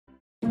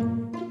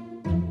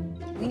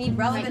need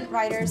relevant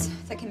writers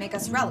that can make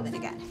us relevant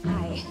again.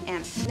 I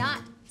am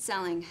not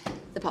selling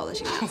the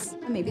publishing house.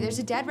 Maybe there's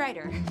a dead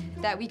writer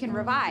that we can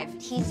revive.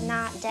 He's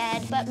not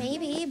dead, but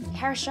maybe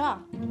Harris Shaw.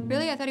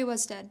 Really? I thought he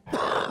was dead.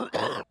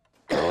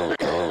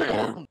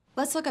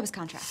 Let's look up his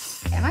contract.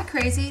 Am I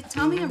crazy?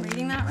 Tell me I'm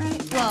reading that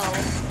right. Well,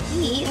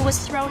 he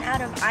was thrown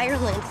out of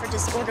Ireland for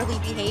disorderly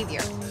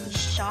behavior. He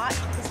shot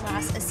his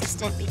last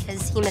assistant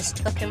because he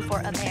mistook him for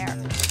a bear.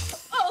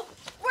 Oh,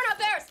 we're not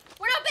bears!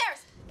 We're not bears!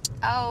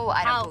 Oh,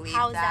 I don't believe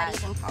How's that.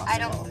 that even possible? I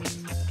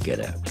don't.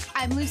 Get out.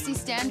 I'm Lucy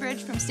Stanbridge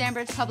from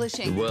Stanbridge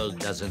Publishing. The world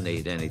doesn't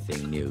need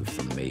anything new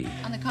from me.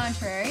 On the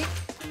contrary,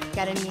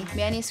 got any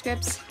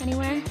manuscripts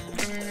anywhere?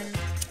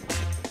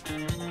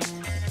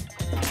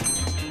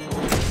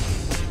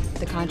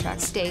 The contract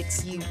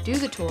states you do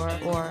the tour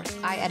or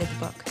I edit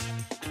the book.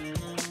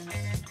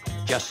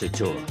 Just a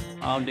tour.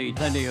 I'll need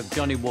plenty of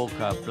Johnny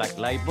Walker Black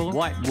Label,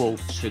 White Wolf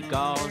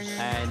cigars,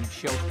 and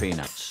shelled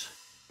peanuts.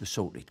 The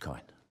salted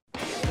kind.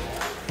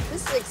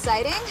 This is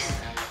exciting.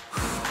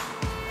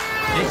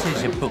 This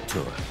is a book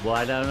tour.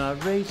 Why don't I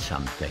read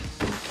something?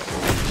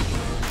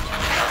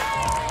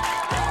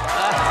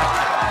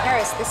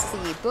 Harris, this is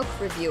the book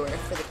reviewer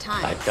for the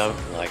Times. I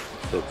don't like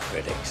book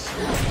critics.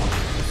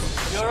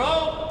 You're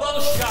all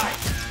bullshit!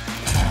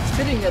 It's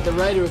fitting that the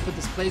writer who put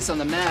this place on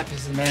the map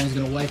is the man who's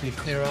gonna wipe it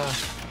clear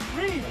off.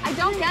 I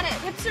don't get it.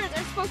 Hipsters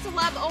are supposed to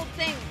love old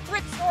things.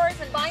 Thrift stores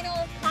and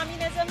vinyl,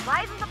 communism.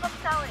 Why isn't the book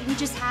selling? We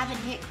just haven't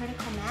hit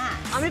critical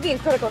mass. I'm gonna be in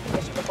critical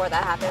condition before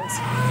that happens.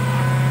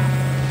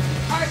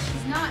 Art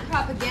is not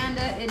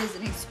propaganda, it is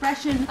an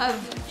expression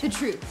of the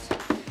truth.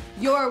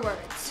 Your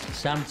words.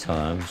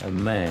 Sometimes a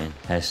man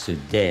has to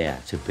dare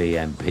to be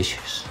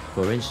ambitious.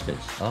 For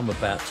instance, I'm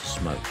about to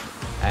smoke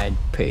and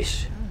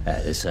piss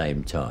at the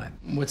same time.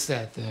 What's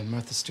that, the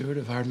Martha Stewart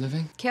of hard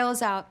living? Kale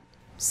is out.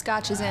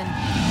 Scotch is in.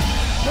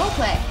 Role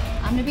play.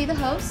 I'm gonna be the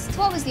host.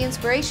 What was the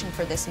inspiration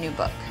for this new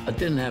book? I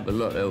didn't have a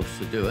lot else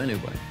to do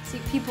anyway. See,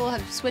 people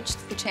have switched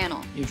the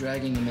channel. You're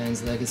dragging the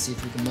man's legacy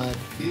through the mud.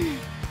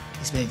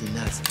 He's made you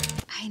nuts.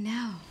 I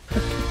know.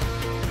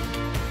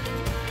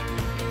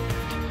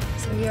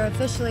 So you're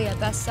officially a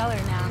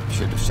bestseller now.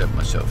 Should have set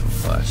myself on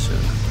fire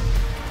sooner.